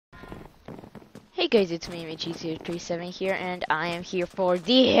Hey guys, it's me, Mitchy037 here, and I am here for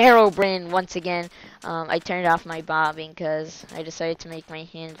the Herobrine once again. I turned off my bobbing because I decided to make my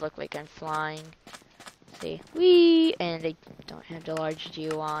hands look like I'm flying. See, wee, and I don't have the large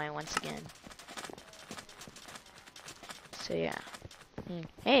GUI once again. So yeah.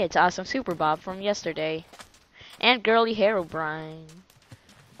 Hey, it's Awesome Super Bob from yesterday, and Girly Herobrine.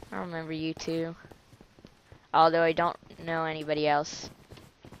 I remember you two, although I don't know anybody else.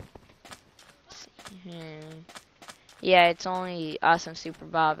 Yeah, it's only Awesome Super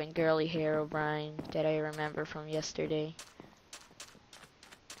Bob and Girly Herobrine that I remember from yesterday.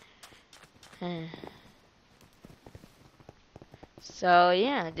 So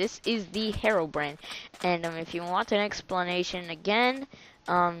yeah, this is the Herobrine, and if you want an explanation again,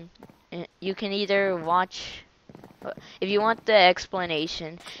 you can either watch. If you want the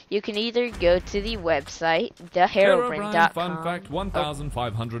explanation, you can either go to the website, theherobrine.com. Fun fact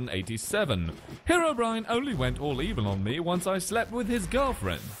 1587. Herobrine only went all evil on me once I slept with his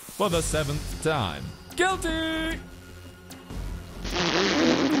girlfriend for the 7th time. Guilty!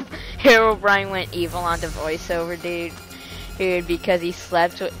 Herobrine went evil on the voiceover dude because he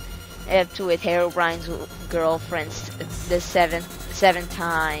slept with Herobrine's girlfriend the seven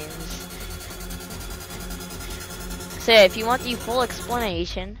times. So if you want the full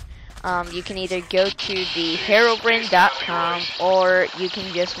explanation, you can either go to the Herobrine.com or you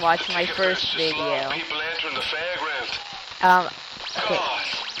can just watch my first video. People entering the fairground. Okay. God,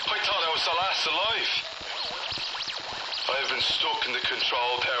 I thought I was the last alive. I've been stuck in the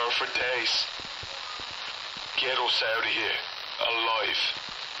control tower for days. Get us out of here, alive.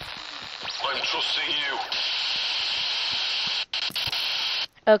 I'm trusting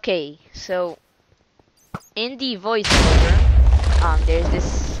you. Okay, so in the voiceover,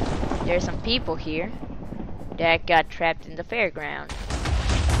 there's some people here that got trapped in the fairground.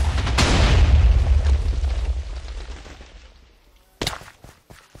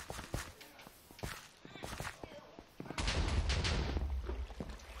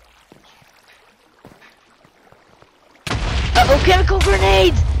 Uh-oh, chemical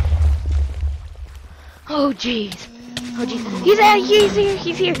grenades! Oh jeez. Oh jeez. He's here,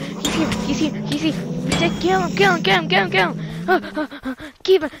 he's here. Kill him.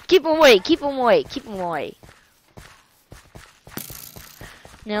 Keep him away.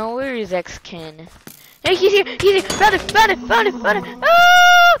 Now where is X-Ken? Hey, he's here. Found it.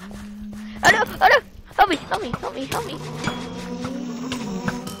 Ah! Oh no. Help me.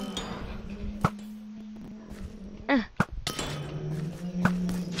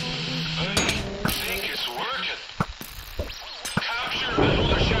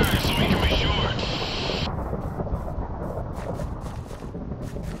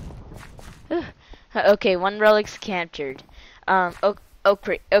 Okay, one relic's captured.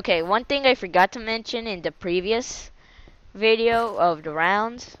 Okay, one thing I forgot to mention in the previous video of the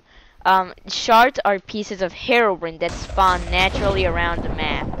rounds, shards are pieces of Herobrine that spawn naturally around the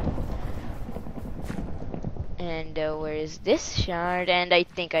map. And where is this shard? And I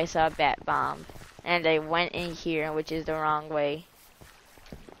think I saw a bat bomb. And I went in here, which is the wrong way.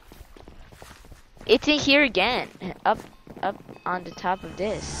 It's in here again. Up on the top of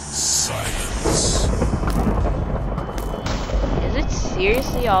this. Silence. Is it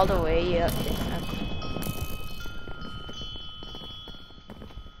seriously all the way up?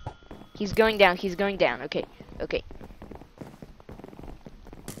 He's going down. Okay.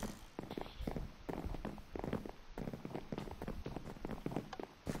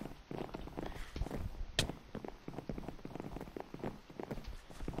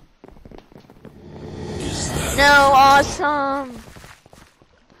 No, awesome.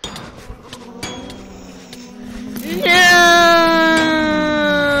 No.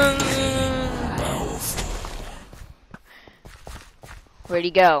 Where'd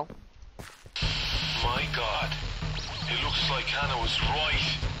he go? My God, it looks like Hannah was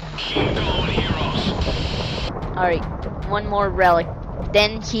right. Keep going, heroes. Alright, one more relic.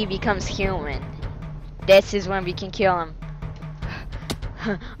 Then he becomes human. This is when we can kill him.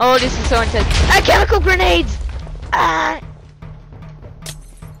 Oh, this is so intense. Ah, chemical grenades! Ah!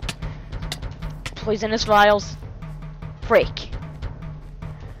 Poisonous vials. Frick.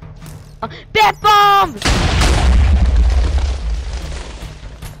 Bat bomb!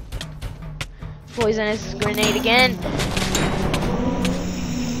 Poisonous grenade again.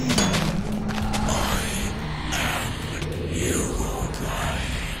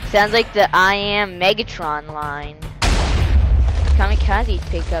 Sounds like the I am Megatron line. Kamikaze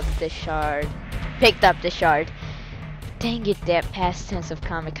picked up the shard. Dang it, that past tense of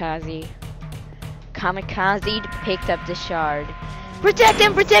kamikaze. Kamikaze picked up the shard. Protect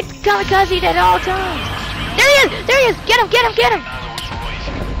him! Protect Kamikaze at all times! There he is! There he is! Get him! Get him! Get him! Nano's right.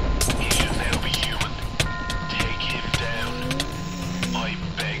 He should now be human. Take him down. I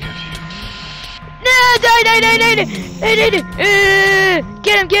beg of you. No! Die! Die! Die! Die! Die! Die!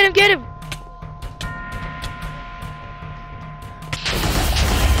 Get him! Get him! Get him!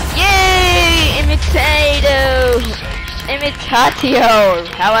 Yay! Imitatio!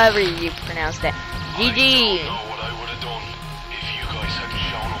 However you pronounce that. GG! What I would have done if you guys hadn't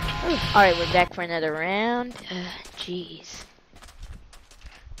shown up. Alright, we're back for another round. Jeez.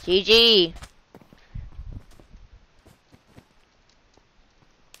 GG!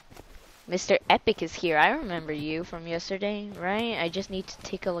 Mr. Epic is here. I remember you from yesterday, right? I just need to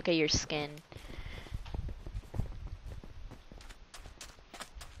take a look at your skin.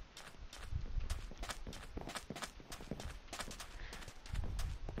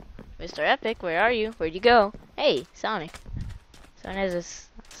 Mr. Epic, where are you? Where'd you go? Hey, Sonic. Sonic has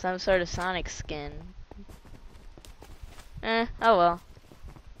some sort of Sonic skin. Oh well.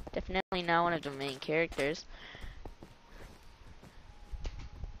 Definitely not one of the main characters.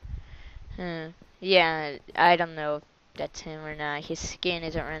 Yeah, I don't know if that's him or not. His skin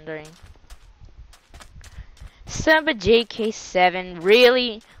isn't rendering. Samba JK7,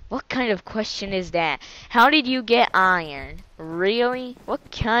 really? What kind of question is that? How did you get iron? Really?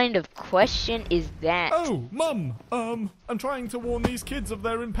 What kind of question is that? Oh, Mum! I'm trying to warn these kids of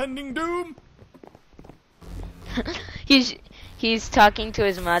their impending doom. He's talking to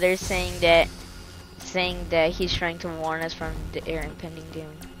his mother, saying that he's trying to warn us from their impending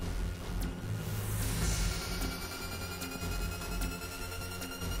doom.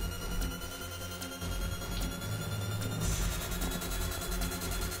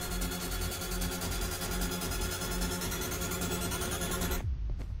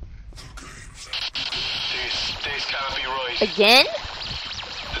 This can't be right. Again?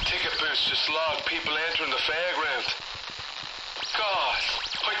 The ticket booths just logged people entering the fairground. God,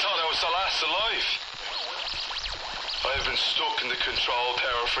 I thought I was the last alive. I've been stuck in the control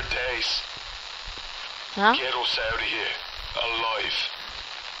tower for days. Huh? Get us out of here, alive.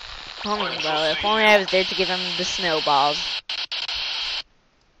 Homie, bro. If only I was there to give him the snowballs.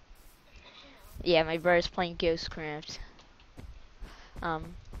 Yeah, my brother's playing Ghostcraft.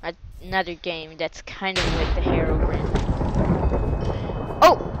 Another game that's kind of like the Herobrine.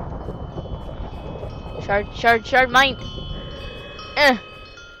 Oh! Shard, mine!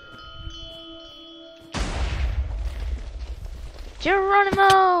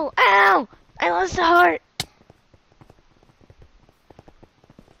 Geronimo! Ow! I lost a heart!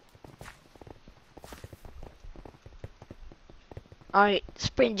 Alright,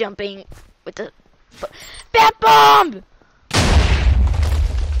 sprint jumping with the bat bomb!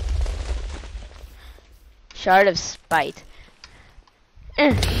 Shard of Spite.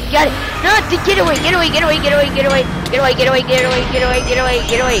 Got it! No! Get away! Get away! Get away! Get away! Get away! Get away! Get away! Get away! Get away! Get away!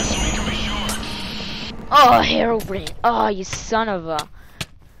 Get away! Oh, Herobrine! Oh, you son of a!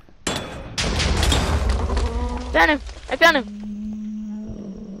 Found him! I found him!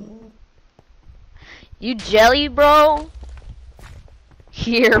 You jelly, bro?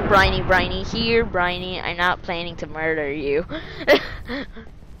 Here, Briny. Here, Briny. I'm not planning to murder you.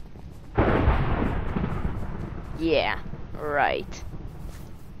 Yeah, right.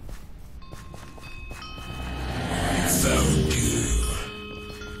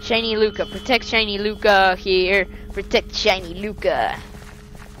 Shiny Luca, protect Shiny Luca here. Protect Shiny Luca.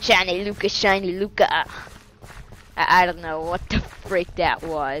 Shiny Luca. I don't know what the frick that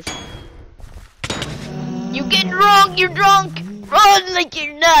was. You get drunk, you're drunk! Run like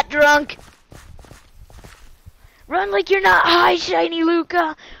you're not drunk! Run like you're not high, Shiny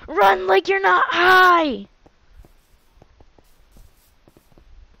Luca! Run like you're not high!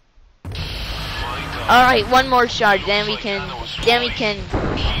 Alright, one more shard, then we can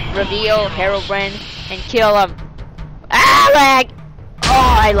reveal Herobrine and kill him. Ah, lag!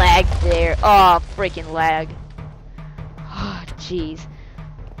 Oh, I lagged there. Oh, freaking lag. Oh, jeez.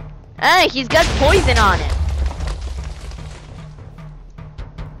 Hey, he's got poison on him.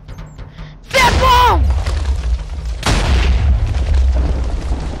 Bat bomb!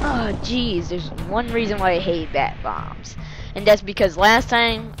 Oh, jeez. There's one reason why I hate bat bombs. And that's because last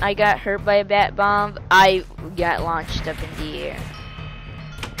time I got hurt by a bat bomb, I got launched up in the air.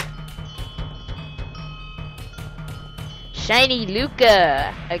 Shiny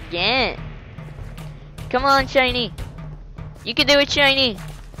Luca again. Come on, Shiny. You can do it, Shiny.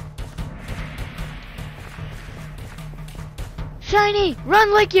 Shiny,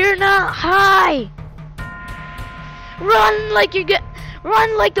 run like you're not high. Run like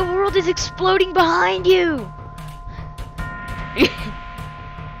run like the world is exploding behind you.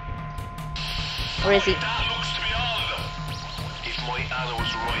 Where is he? That looks to be all of them. If my Anna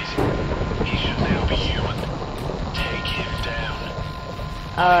was right, he should now be human. Take him down.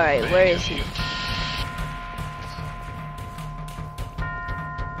 Alright, where is he?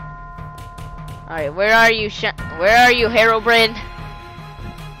 Alright, where are you, Herobrine?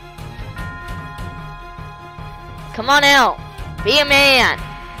 Come on out! Be a man!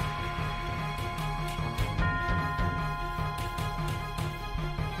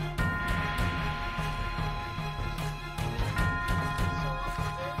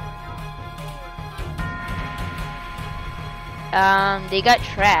 They got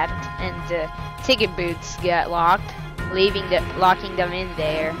trapped, and the ticket booths got locked, locking them in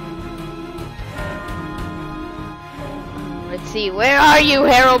there. Let's see, where are you,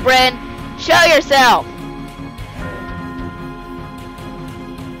 Herobrine? Show yourself!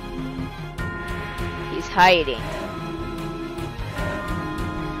 He's hiding.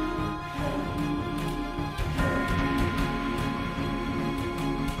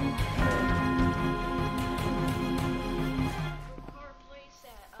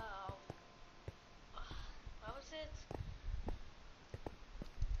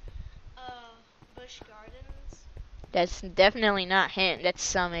 Gardens. That's definitely not him. That's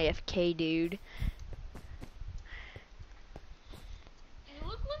some AFK dude. You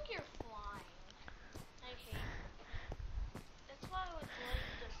look like you're flying. I hate it. That's why I would like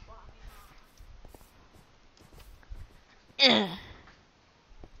to fly.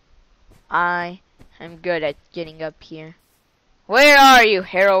 I am good at getting up here. Where are you,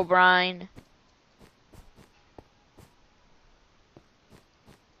 Herobrine?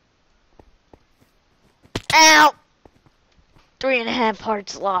 Ow! 3.5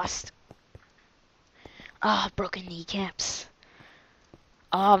 hearts lost. Ah, broken kneecaps.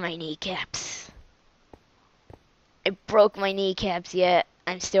 Ah, my kneecaps. I broke my kneecaps, yet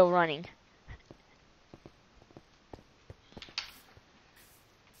I'm still running.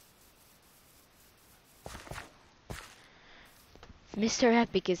 Mr.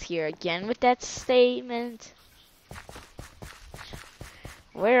 Epic is here again with that statement.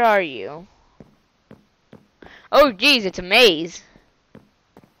 Where are you? Oh, geez, it's a maze.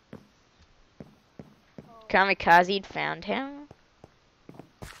 Kamikaze found him.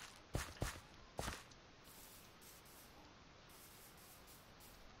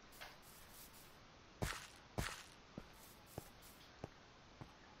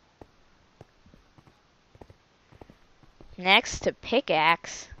 Next to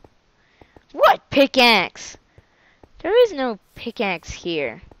pickaxe. What pickaxe? There is no pickaxe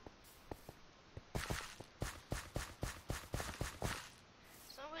here.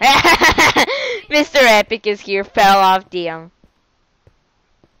 Mr. Epic is here, fell off DM.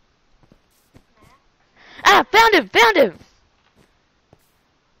 Ah, found him, found him!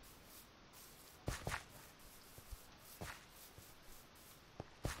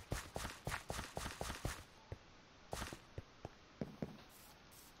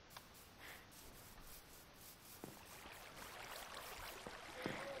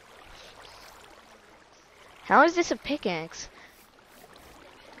 How is this a pickaxe?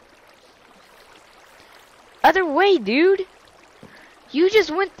 Other way, dude! You just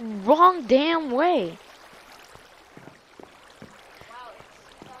went the wrong damn way.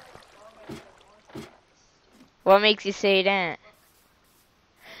 What makes you say that?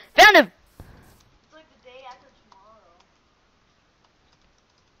 Found him! It's like the day after tomorrow.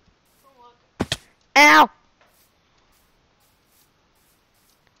 Don't look. Ow!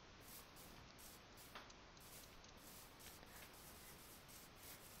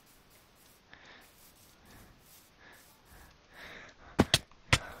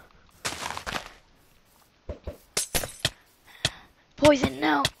 Poison,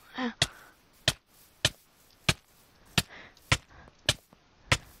 no!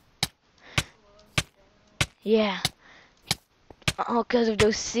 Yeah. Oh, because of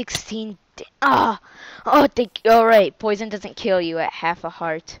those 16. Alright, poison doesn't kill you at half a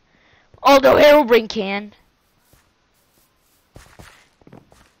heart. Although Herobrine can.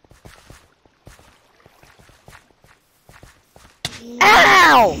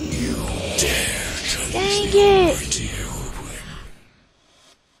 Ow! Dang it!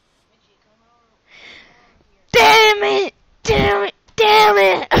 Damn it! Damn it! Damn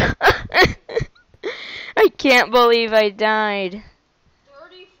it! I can't believe I died.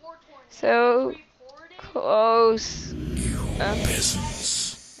 34 So reported. close.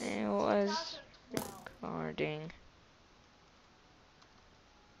 Peasants. It was recording.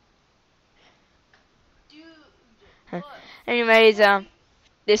 Dude, Huh. Anyways,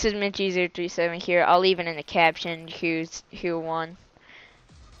 this is Mitchy037 here. I'll leave it in the caption who won.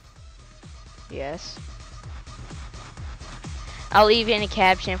 Yes. I'll leave in a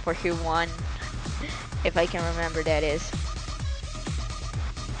caption for who won, if I can remember that is.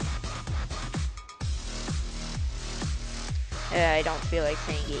 I don't feel like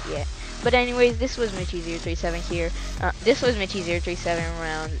saying it yet. But anyways, this was Mitchy037 here. This was Mitchy037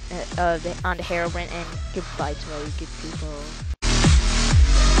 round on the Herobrine, and goodbye to all you good people.